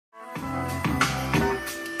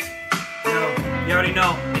Yo, you already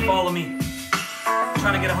know, follow me.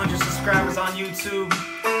 Trying to get 100 subscribers on YouTube.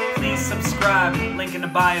 Please subscribe, link in the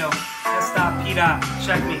bio. sdotpdot,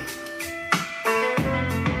 check me.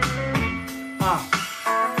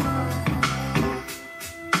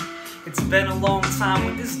 It's been a long time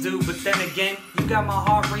with this dude, but then again, you got my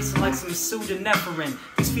heart racing like some pseudoephedrine.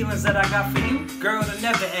 These feelings that I got for you, girl, they'll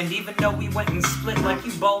never end. Even though we went and split like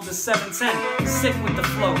you bowled a 710. Sick with the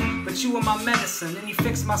flow, but you were my medicine. And you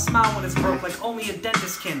fixed my smile when it's broke like only a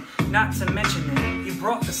dentist can. Not to mention it, you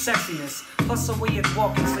brought the sexiness, plus the way you're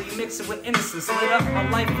walking, so you mix it with innocence. Lit up my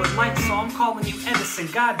life with light, so I'm calling you Edison.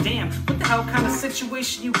 Goddamn, what the hell kind of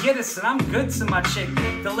situation you get us in? I'm good to my chick.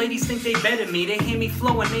 The ladies think they better me. They hear me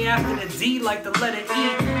flow and they after the D like the letter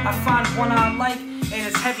E. I find one I like, and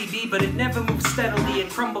it's heavy B, but it never moves steadily. It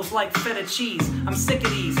crumbles like feta cheese. I'm sick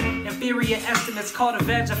of these inferior estimates. Called a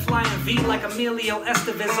veg, a flying V like Emilio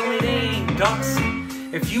Estevez. Only they ain't ducks.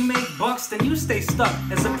 If you make bucks, then you stay stuck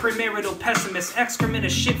as a premarital pessimist. Excrement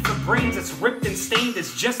is shit for brains. It's ripped and stained.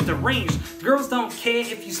 It's just deranged. Girls don't care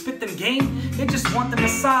if you spit them game. They just want them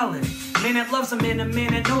as solid. Man that loves a man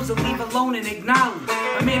that knows to leave alone and acknowledge.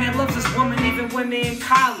 A man that loves his woman even when they're in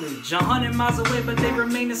college. 100 miles away, but they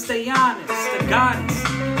remain to stay honest. The goddess,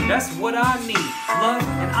 that's what I need. Love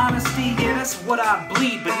and honesty, yeah, that's what I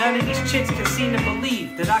bleed. But none of these chicks can seem to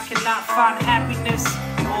believe that I cannot find happiness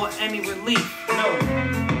or any relief.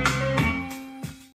 No.